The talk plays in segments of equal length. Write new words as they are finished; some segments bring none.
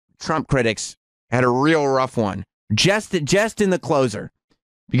Trump critics had a real rough one just in the closer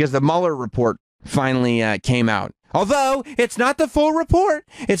because the Mueller report finally came out. Although it's not the full report.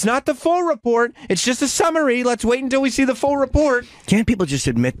 It's not the full report. It's just a summary. Let's wait until we see the full report. Can't people just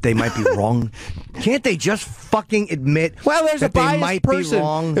admit they might be wrong? Can't they just fucking admit there's that they might be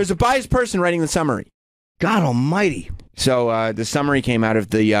wrong? There's a biased person writing the summary. God almighty. So the summary came out of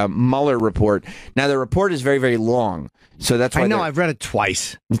the Mueller report. Now, the report is very, very long. So that's why I know. I've read it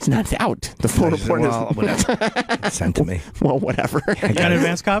twice. It's not out. The full report is whatever. It's sent to me. Well, whatever. You got an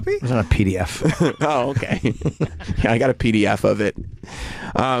advance copy? It's on a PDF. Oh, okay. Yeah, I got a PDF of it.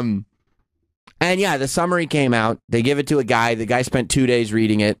 And yeah, the summary came out. They give it to a guy. The guy spent 2 days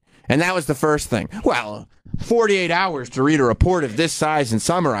reading it. And that was the first thing. Well, 48 hours to read a report of this size and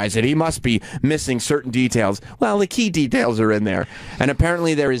summarize it. He must be missing certain details. Well, the key details are in there. And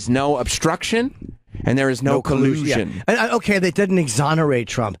apparently there is no obstruction. And there is no collusion. Yeah. Okay, they didn't exonerate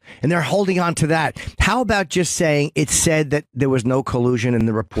Trump, and they're holding on to that. How about just saying it said that there was no collusion in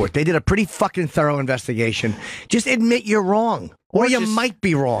the report? They did a pretty fucking thorough investigation. Just admit you're wrong, or you might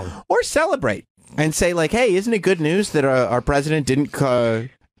be wrong. Or celebrate and say, like, hey, isn't it good news that our president didn't collude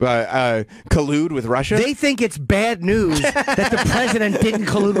with Russia? They think it's bad news that the president didn't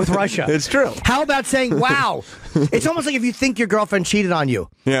collude with Russia. It's true. How about saying, wow? It's almost like if you think your girlfriend cheated on you.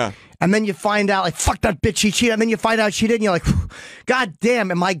 Yeah. And then you find out, like, fuck that bitch, she cheated. And then you find out she did, and you're like, God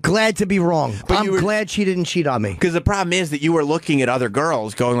damn, am I glad to be wrong. But I'm glad she didn't cheat on me. Because the problem is that you were looking at other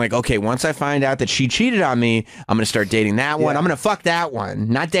girls going like, okay, once I find out that she cheated on me, I'm going to start dating that one. I'm going to fuck that one.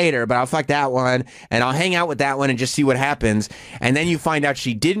 Not date her, but I'll fuck that one. And I'll hang out with that one and just see what happens. And then you find out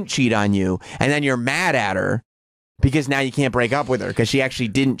she didn't cheat on you. And then you're mad at her. Because now you can't break up with her because she actually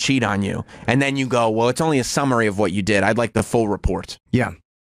didn't cheat on you. And then you go, well, it's only a summary of what you did. I'd like the full report. Yeah.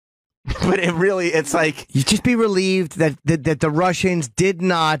 But it's like... You just be relieved that the Russians did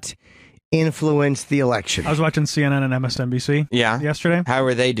not influence the election. I was watching CNN and MSNBC yesterday. How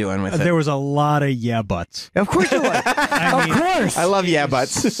were they doing with it? There was a lot of yeah buts. Of course there was. Of course. I love yeah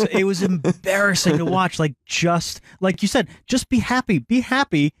buts. It was embarrassing to watch. Like, just like you said, just be happy. Be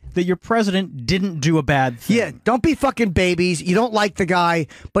happy that your president didn't do a bad thing. Yeah, don't be fucking babies. You don't like the guy,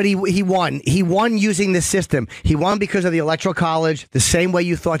 but he won. He won using the system. He won because of the Electoral College, the same way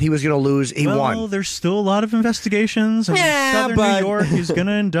you thought he was going to lose. He won. Well, there's still a lot of investigations. And Southern New York is going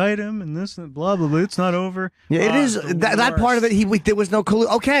to indict him, and this and blah, blah, blah. It's not over. Yeah, it is. That part of it, there was no clue.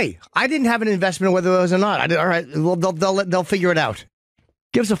 Okay, I didn't have an investment whether it was or not. All right, well, they'll figure it out.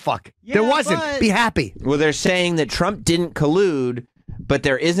 Gives a fuck. Yeah, there wasn't. Be happy. Well, they're saying that Trump didn't collude, but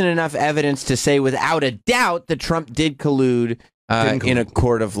there isn't enough evidence to say without a doubt that Trump did collude in a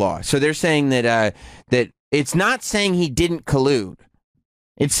court of law. So they're saying that that it's not saying he didn't collude.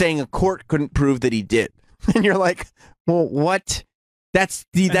 It's saying a court couldn't prove that he did. And you're like, well, what? That's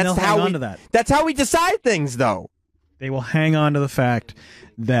how we decide things, though. They will hang on to the fact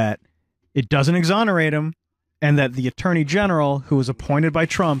that it doesn't exonerate him, and that the attorney general, who was appointed by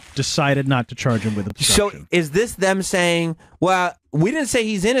Trump, decided not to charge him with obstruction. So is this them saying, well, we didn't say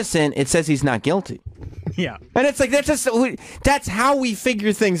he's innocent, it says he's not guilty? Yeah. And it's like, that's how we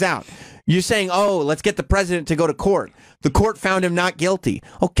figure things out. You're saying, oh, let's get the president to go to court. The court found him not guilty.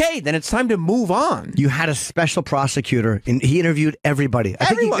 Okay, then it's time to move on. You had a special prosecutor, and he interviewed everybody. I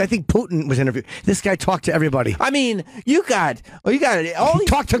think Putin was interviewed. This guy talked to everybody. I mean, you got he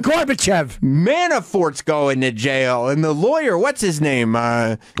talked to Gorbachev. Manafort's going to jail, and the lawyer, what's his name?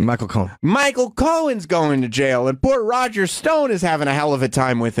 Michael Cohen. Michael Cohen's going to jail, and poor Roger Stone is having a hell of a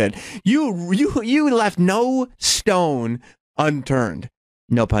time with it. You left no stone unturned.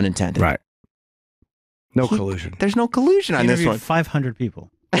 No pun intended. Right. No collusion. There's no collusion on this one. 500 people.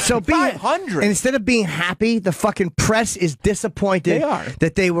 So 500. Instead of being happy, the fucking press is disappointed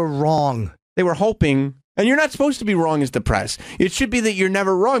that they were wrong. They were hoping, and you're not supposed to be wrong as the press. It should be that you're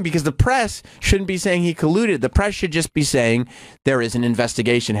never wrong, because the press shouldn't be saying he colluded. The press should just be saying there is an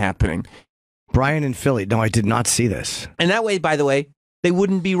investigation happening. Brian in Philly. No, I did not see this. And that way, by the way, they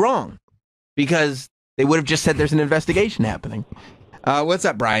wouldn't be wrong, because they would have just said there's an investigation happening. What's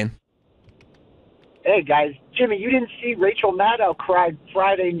up, Brian? Hey, guys. Jimmy, you didn't see Rachel Maddow cry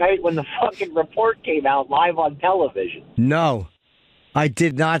Friday night when the fucking report came out live on television. No, I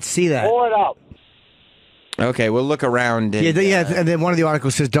did not see that. Pull it up. Okay, we'll look around. And, and then one of the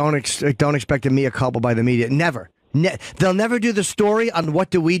articles says, don't expect a mea culpa by the media. Never. They'll never do the story on what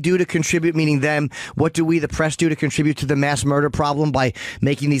do we do to contribute, meaning them, what do we, the press, do to contribute to the mass murder problem by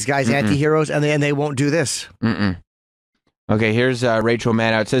making these guys anti-heroes, and they won't do this. Okay, here's Rachel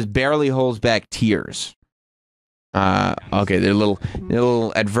Maddow. It says barely holds back tears. Okay, there's a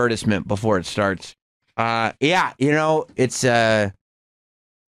little advertisement before it starts. Yeah, you know, it's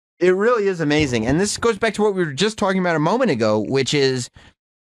It really is amazing. And this goes back to what we were just talking about a moment ago, which is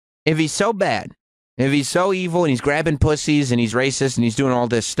if he's so bad, if he's so evil and he's grabbing pussies and he's racist and he's doing all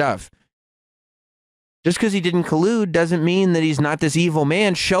this stuff, just because he didn't collude doesn't mean that he's not this evil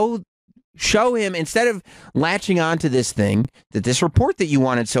man. Show him, instead of latching onto this thing that this report that you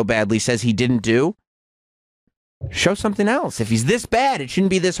wanted so badly says he didn't do, show something else. If he's this bad, it shouldn't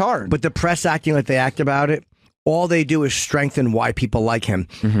be this hard. But the press acting like they act about it, all they do is strengthen why people like him.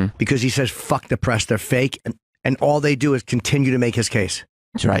 Because he says, fuck the press, they're fake. And all they do is continue to make his case.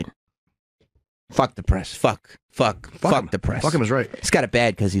 That's right. Fuck the press. Fuck him. the press. Fuck him is right. He's got it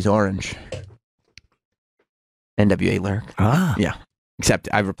bad because he's orange. NWA lyric. Ah. Yeah. Except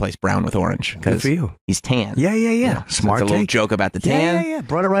I've replaced brown with orange Good because for you. he's tan. Yeah. So Smart it's a little take. joke about the tan. Yeah.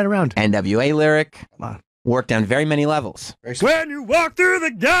 Brought it right around. NWA lyric. Wow. Worked on very many levels. When you walk through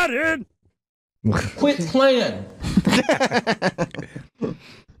the garden. Quit playing.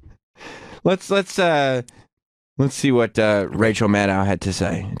 Let's see what Rachel Maddow had to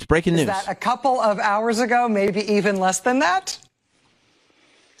say. It's breaking news. Is that a couple of hours ago, maybe even less than that?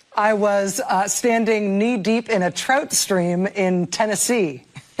 I was standing knee-deep in a trout stream in Tennessee.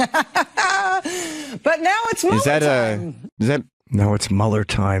 But now it's Mueller time. No, it's Mueller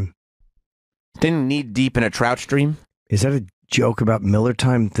time. Didn't knee deep in a trout stream? Is that a joke about Miller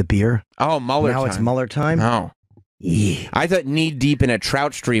time, the beer? Oh, Mueller Now time. it's Mueller time? Oh. Yeah. I thought knee deep in a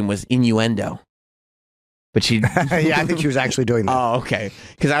trout stream was innuendo. But she... Yeah, I think she was actually doing that. Oh, okay.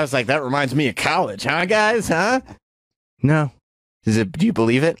 Because I was like, that reminds me of college, huh, guys? Huh? No. Do you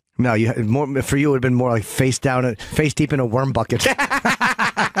believe it? No, more for you it would have been more like face deep in a worm bucket.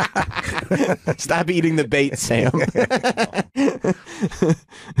 Stop eating the bait, Sam.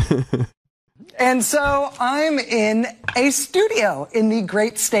 And so I'm in a studio in the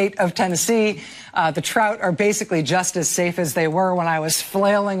great state of Tennessee. The trout are basically just as safe as they were when I was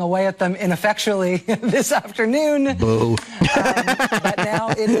flailing away at them ineffectually this afternoon. Boo. But now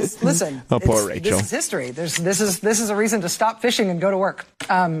it is, listen. Oh, poor Rachel. This is history. This is a reason to stop fishing and go to work.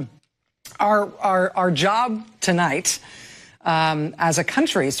 Our job tonight, as a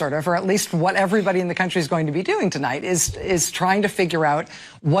country, sort of, or at least what everybody in the country is going to be doing tonight, is trying to figure out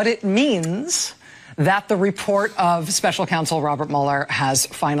what it means that the report of Special Counsel Robert Mueller has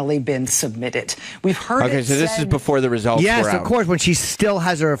finally been submitted. We've heard. Okay, so this is before the results Yes, were out. of course, when she still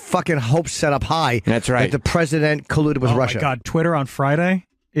has her fucking hopes set up high. That's right. That the president colluded with Russia. Oh my God, Twitter on Friday,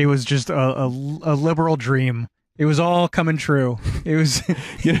 it was just a liberal dream. It was all coming true. It was,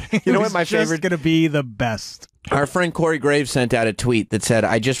 You know what my just favorite... going to be the best. Our friend Corey Graves sent out a tweet that said,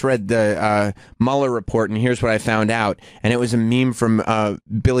 I just read the Mueller report, and here's what I found out. And it was a meme from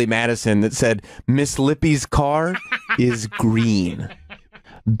Billy Madison that said, Miss Lippy's car is green.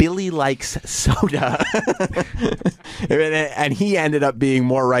 Billy likes soda. And he ended up being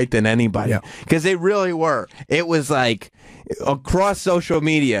more right than anybody. Because they really were. It was like, across social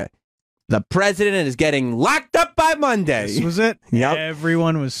media, the president is getting locked up by Monday. This was it. Yep.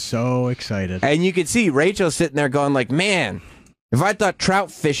 Everyone was so excited. And you could see Rachel sitting there going like, man, if I thought trout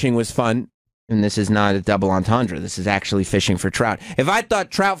fishing was fun, and this is not a double entendre, this is actually fishing for trout. If I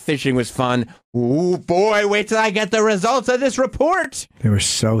thought trout fishing was fun, ooh, boy, wait till I get the results of this report. They were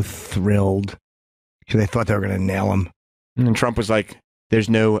so thrilled because they thought they were going to nail him. And then Trump was like, there's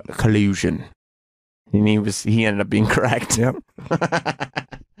no collusion. And he ended up being correct. Yep.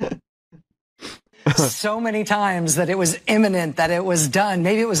 So many times that it was imminent, that it was done.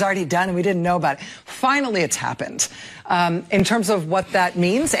 Maybe it was already done and we didn't know about it. Finally, it's happened. In terms of what that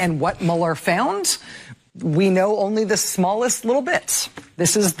means and what Mueller found, we know only the smallest little bits.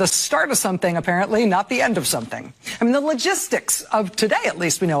 This is the start of something, apparently, not the end of something. I mean, the logistics of today, at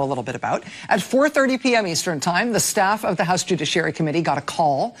least, we know a little bit about. At 4:30 p.m. Eastern Time, the staff of the House Judiciary Committee got a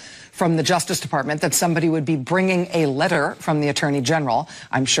call from the Justice Department that somebody would be bringing a letter from the Attorney General.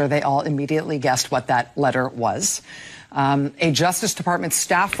 I'm sure they all immediately guessed what that letter was. A Justice Department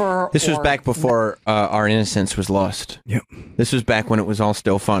staffer. This was back before our innocence was lost. Yep. This was back when it was all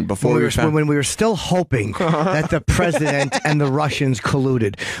still fun. Before when we were still hoping that the president and the Russians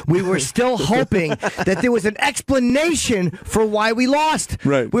colluded. We were still hoping that there was an explanation for why we lost.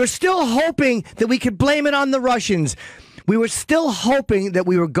 Right. We were still hoping that we could blame it on the Russians. We were still hoping that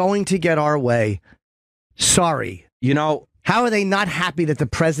we were going to get our way. Sorry. You know, how are they not happy that the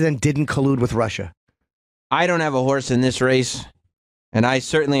president didn't collude with Russia? I don't have a horse in this race, and I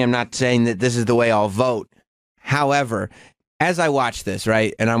certainly am not saying that this is the way I'll vote. However, as I watch this,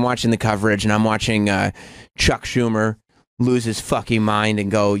 right, and I'm watching the coverage, and I'm watching Chuck Schumer lose his fucking mind and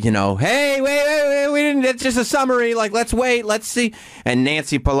go, you know, hey, wait, we didn't, it's just a summary, like, let's wait, let's see. And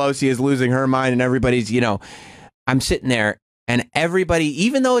Nancy Pelosi is losing her mind, and everybody's, you know, I'm sitting there, and everybody,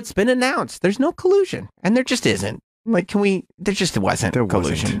 even though it's been announced, there's no collusion, and there just isn't. Like, there just wasn't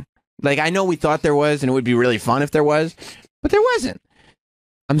collusion. Wasn't. Like, I know we thought there was, and it would be really fun if there was, but there wasn't.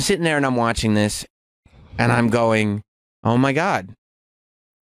 I'm sitting there and I'm watching this, and I'm going, oh my God.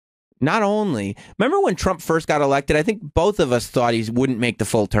 Not only, remember when Trump first got elected, I think both of us thought he wouldn't make the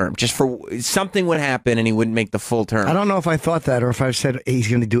full term. Just for something would happen and he wouldn't make the full term. I don't know if I thought that or if I said he's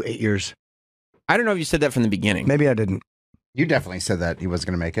going to do 8 years. I don't know if you said that from the beginning. Maybe I didn't. You definitely said that he wasn't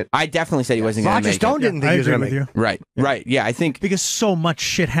going to make it. I definitely said he wasn't going to Roger make Stone it. didn't think I he was agree going to with make you. it. Right. Yeah, I think. Because so much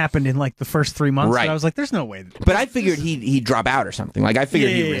shit happened in like the first 3 months. Right. That I was like, there's no way. But I figured he'd drop out or something. Like, I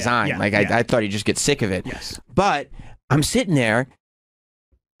figured he'd resign. I thought he'd just get sick of it. Yes. But I'm sitting there,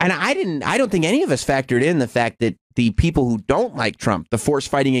 and I don't think any of us factored in the fact that the people who don't like Trump, the force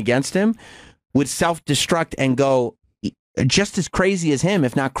fighting against him, would self-destruct and go just as crazy as him,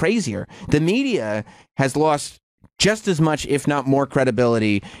 if not crazier. The media has lost just as much, if not more,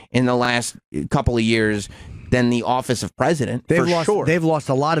 credibility in the last couple of years than the office of president. They've lost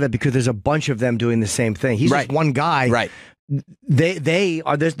a lot of it because there's a bunch of them doing the same thing. He's just one guy. Right. They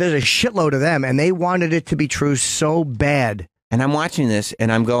are there's a shitload of them, and they wanted it to be true so bad. And I'm watching this,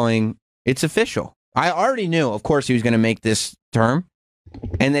 and I'm going, it's official. I already knew, of course, he was going to make this term,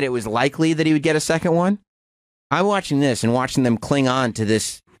 and that it was likely that he would get a second one. I'm watching this and watching them cling on to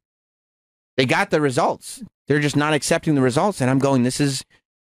this. They got the results. They're just not accepting the results, and I'm going, this is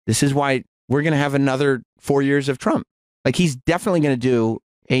why we're going to have another 4 years of Trump. Like, he's definitely going to do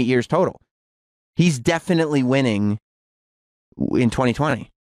 8 years total. He's definitely winning in 2020,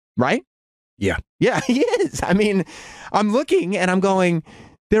 right? Yeah. Yeah, he is. I mean, I'm looking and I'm going,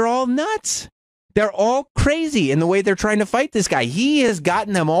 they're all nuts. They're all crazy in the way they're trying to fight this guy. He has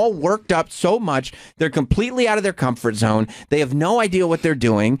gotten them all worked up so much. They're completely out of their comfort zone. They have no idea what they're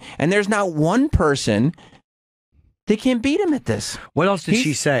doing. And there's not one person that can beat him at this. What else did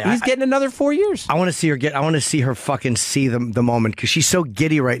she say? He's getting another 4 years. I want to see her I want to see her fucking see the moment because she's so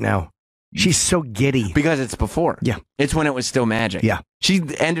giddy right now. She's so giddy. Because it's before. Yeah. It's when it was still magic. Yeah. She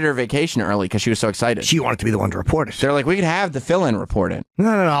ended her vacation early because she was so excited. She wanted to be the one to report it. They're like, we could have the fill-in report it. No,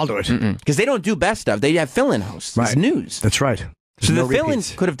 I'll do it. Because they don't do best stuff. They have fill-in hosts. Right. It's news. That's right. So no the fill-in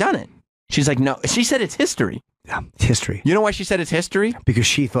repeats. could have done it. She's like, no. She said it's history. Yeah, it's history. You know why she said it's history? Because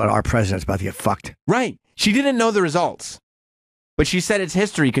she thought our president's about to get fucked. Right. She didn't know the results. But she said it's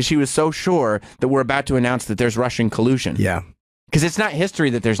history because she was so sure that we're about to announce that there's Russian collusion. Yeah. Because it's not history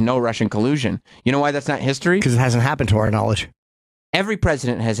that there's no Russian collusion. You know why that's not history? Because it hasn't happened to our knowledge. Every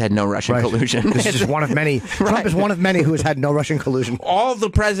president has had no Russian collusion. This is just one of many. Trump is one of many who has had no Russian collusion. All the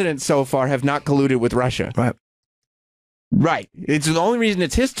presidents so far have not colluded with Russia. Right. Right. It's the only reason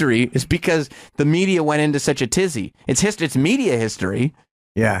it's history is because the media went into such a tizzy. It's media history.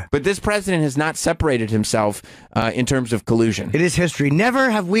 Yeah. But this president has not separated himself in terms of collusion. It is history. Never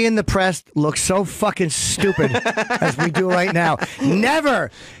have we in the press looked so fucking stupid as we do right now.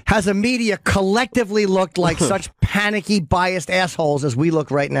 Never has a media collectively looked like such panicky, biased assholes as we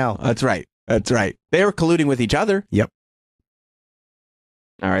look right now. That's right. That's right. They were colluding with each other. Yep.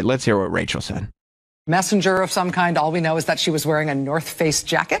 All right, let's hear what Rachel said. Messenger of some kind. All we know is that she was wearing a North Face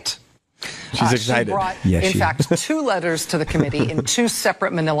jacket. She's excited. She brought, in fact, 2 letters to the committee in 2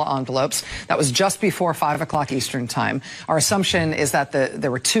 separate manila envelopes. That was just before 5 o'clock Eastern time. Our assumption is that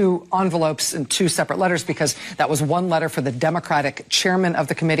there were 2 envelopes and 2 separate letters because that was 1 letter for the Democratic chairman of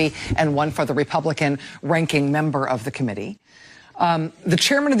the committee and 1 for the Republican ranking member of the committee. The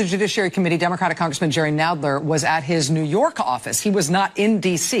chairman of the Judiciary Committee, Democratic Congressman Jerry Nadler, was at his New York office. He was not in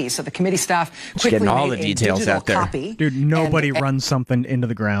D.C., so the committee staff quickly getting all made the a details digital out there. copy. Dude, nobody runs something into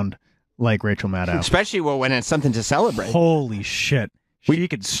the ground like Rachel Maddow. Especially when it's something to celebrate. Holy shit. She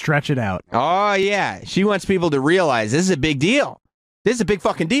could stretch it out. Oh, yeah. She wants people to realize this is a big deal. This is a big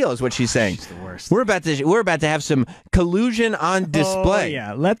fucking deal, is what she's saying. She's the worst. We're about to have some collusion on display. Oh,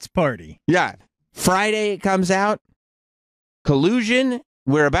 yeah. Let's party. Yeah. Friday it comes out. Collusion.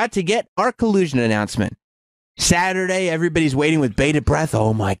 We're about to get our collusion announcement. Saturday, everybody's waiting with bated breath.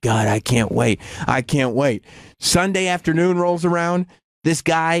 Oh, my God, I can't wait. I can't wait. Sunday afternoon rolls around. This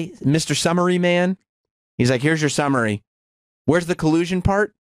guy, Mr. Summary Man, he's like, here's your summary. Where's the collusion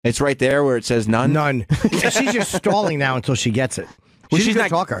part? It's right there where it says none. None. She's just stalling now until she gets it. She's a good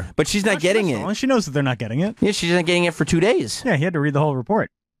talker. But she's not getting it. She knows that they're not getting it. Yeah, she's not getting it for 2 days. Yeah, he had to read the whole report.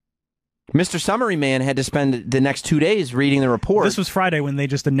 Mr. Summary Man had to spend the next 2 days reading the report. This was Friday when they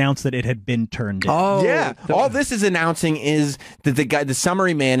just announced that it had been turned in. Oh, yeah. All this is announcing is that the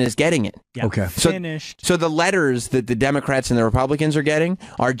Summary Man is getting it. Yeah. Okay. Finished. So the letters that the Democrats and the Republicans are getting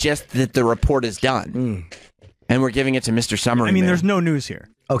are just that the report is done. And we're giving it to Mr. Summary Man. I mean, there's no news here.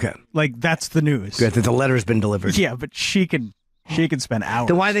 Okay. Like, that's the news. Good that the letter has been delivered. Yeah, but she can She could spend hours.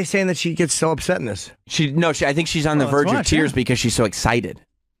 Then why are they saying that she gets so upset in this? I think she's on the verge of tears because she's so excited.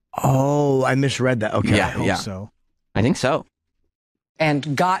 Oh, I misread that. Okay. Yeah, I hope so. I think so.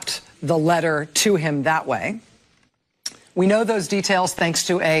 And got the letter to him that way. We know those details thanks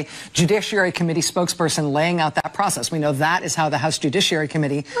to a Judiciary Committee spokesperson laying out that process. We know that is how the House Judiciary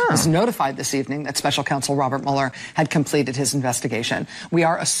Committee was notified this evening that Special Counsel Robert Mueller had completed his investigation. We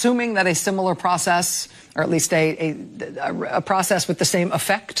are assuming that a similar process, or at least a process with the same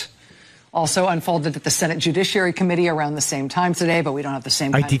effect, also unfolded at the Senate Judiciary Committee around the same time today, but we don't have the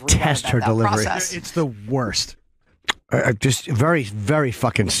same kind I detest her delivery. Process. It's the worst. Just very, very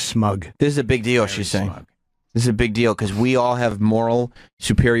fucking smug. This is a big deal, she's saying. This is a big deal because we all have moral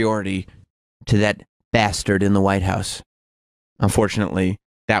superiority to that bastard in the White House. Unfortunately,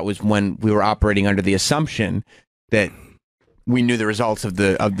 that was when we were operating under the assumption that we knew the results of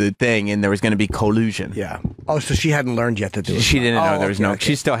the thing and there was going to be collusion. Yeah. Oh, so she hadn't learned yet that there was. She didn't know there was no. Okay.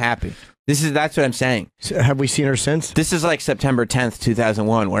 She's still happy. That's what I'm saying. So have we seen her since? This is like September 10th,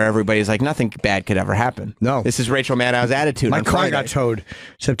 2001, where everybody's like, nothing bad could ever happen. No. This is Rachel Maddow's attitude. My on car Friday. got towed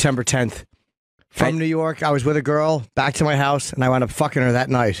September 10th. From New York, I was with a girl, back to my house, and I wound up fucking her that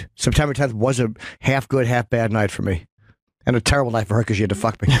night. September 10th was a half good, half bad night for me. And a terrible night for her because she had to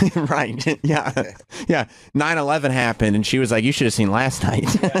fuck me. Right. Yeah. Yeah. 9/11 happened, and she was like, you should have seen last night.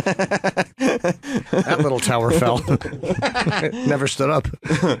 That little tower fell. Never stood up.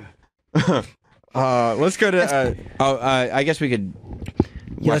 Let's go to, I guess we could.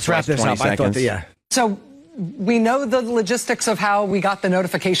 Let's wrap this up. I thought that, So we know the logistics of how we got the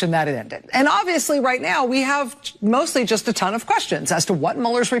notification that it ended. And obviously right now we have mostly just a ton of questions as to what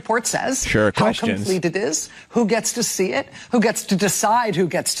Mueller's report says, Sure, how questions. complete it is, who gets to see it, who gets to decide who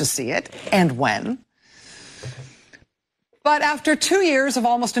gets to see it, and when. But after 2 years of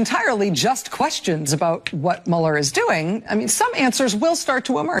almost entirely just questions about what Mueller is doing, I mean, some answers will start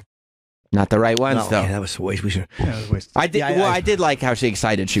to emerge. Not the right ones, though. Yeah, that was a waste. We should. Yeah, it was wasted. I did. Yeah, I did like how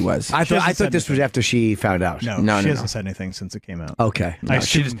excited she was. I thought said this was after she found out. No, No, she no, hasn't no. said anything since it came out. Okay. I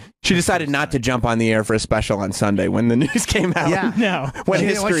she assume- decided not to jump on the air for a special on Sunday when the news came out. Yeah. No. When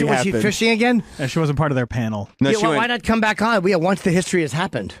Was history she happened. fishing again? She wasn't part of their panel. No, Yeah, she, why went- not come back on? Yeah, once the history has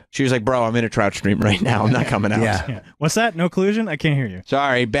happened. she was like, bro, I'm in a trout stream right now. I'm not coming out. Yeah. Yeah. What's that? No collusion? I can't hear you.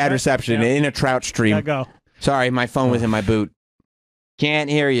 Sorry, bad reception. Yeah. In a trout stream. Gotta go. Sorry, my phone was in my boot. Can't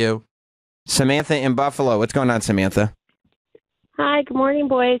hear you. Samantha in Buffalo. What's going on, Samantha? Hi, good morning,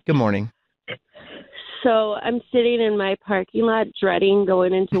 boys. Good morning. So I'm sitting in my parking lot dreading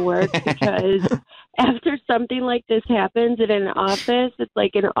going into work because after something like this happens in an office, it's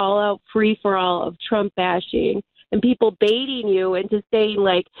like an all-out free-for-all of Trump bashing and people baiting you into saying,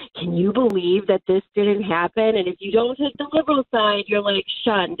 like, can you believe that this didn't happen? And if you don't take the liberal side, you're, like,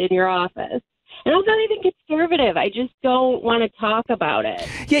 shunned in your office. And I'm not even conservative. I just don't want to talk about it.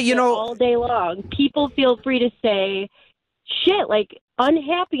 Yeah, you know, all day long, people feel free to say shit like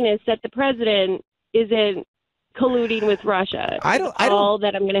unhappiness that the president isn't colluding with Russia. All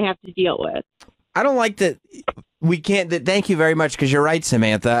that I'm going to have to deal with. I don't like that we can't. Thank you very much because you're right,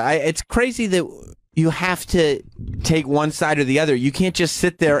 Samantha. It's crazy that you have to take one side or the other. You can't just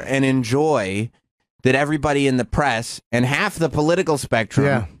sit there and enjoy that everybody in the press and half the political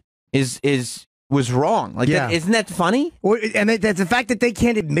spectrum was wrong. Like, isn't that funny? And that's the fact that they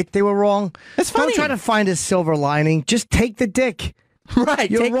can't admit they were wrong. That's funny. Don't try to find a silver lining. Just take the dick.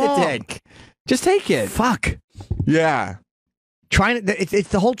 Right, You're take wrong. the dick. Just take it. Fuck. Yeah. It's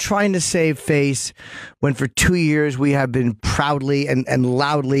the whole trying to save face when for 2 years we have been proudly and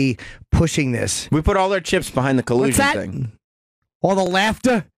loudly pushing this. We put all our chips behind the collusion What's that? thing. All the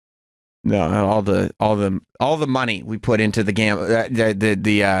laughter. No, all the money we put into the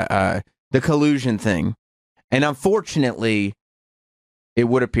the collusion thing, and unfortunately, it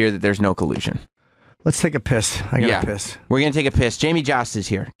would appear that there's no collusion. Let's take a piss. I got to piss. We're gonna take a piss. Jamie Jost is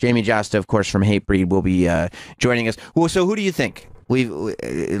here. Jamie Jost, of course, from Hatebreed, will be joining us. Well, so who do you think?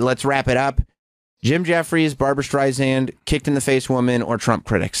 Let's wrap it up. Jim Jeffries, Barbara Streisand, kicked in the face woman, or Trump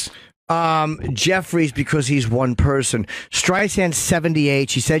critics? Jeffries, because he's one person. Streisand's 78.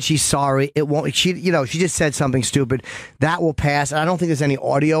 She said she's sorry. It won't. She just said something stupid. That will pass. I don't think there's any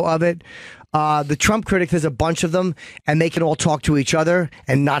audio of it. The Trump critics, there's a bunch of them, and they can all talk to each other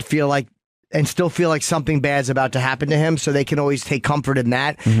and not feel like, and still feel like something bad's about to happen to him. So they can always take comfort in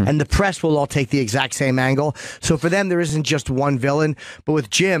that. Mm-hmm. And the press will all take the exact same angle. So for them, there isn't just one villain. But with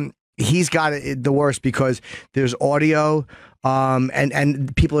Jim, he's got it the worst because there's audio.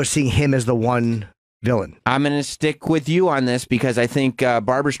 And people are seeing him as the one villain. I'm going to stick with you on this because I think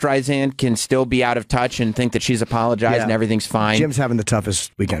Barbara Streisand can still be out of touch and think that she's apologized and everything's fine. Jim's having the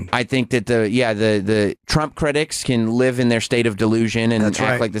toughest weekend. I think that the Trump critics can live in their state of delusion and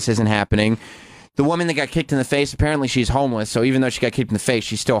act like this isn't happening. The woman that got kicked in the face, apparently she's homeless. So even though she got kicked in the face,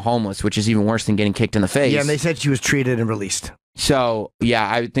 she's still homeless, which is even worse than getting kicked in the face. Yeah, and they said she was treated and released. So, yeah,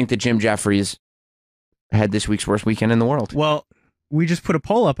 I think that Jim Jeffries had this week's worst weekend in the world. Well, we just put a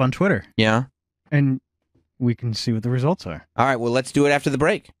poll up on Twitter. Yeah. And we can see what the results are. All right, well, let's do it after the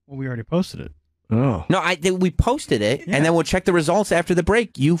break. Well, we already posted it. Oh. No, we posted it, and then we'll check the results after the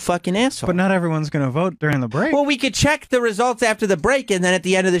break, you fucking asshole. But not everyone's going to vote during the break. Well, we could check the results after the break, and then at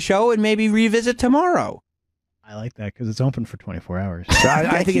the end of the show, and maybe revisit tomorrow. I like that because it's open for 24 hours.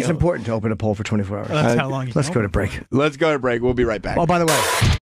 I think it's important to open a poll for 24 hours. Well, that's how long you Let's go to break. Let's go to break. We'll be right back. Oh, by the way.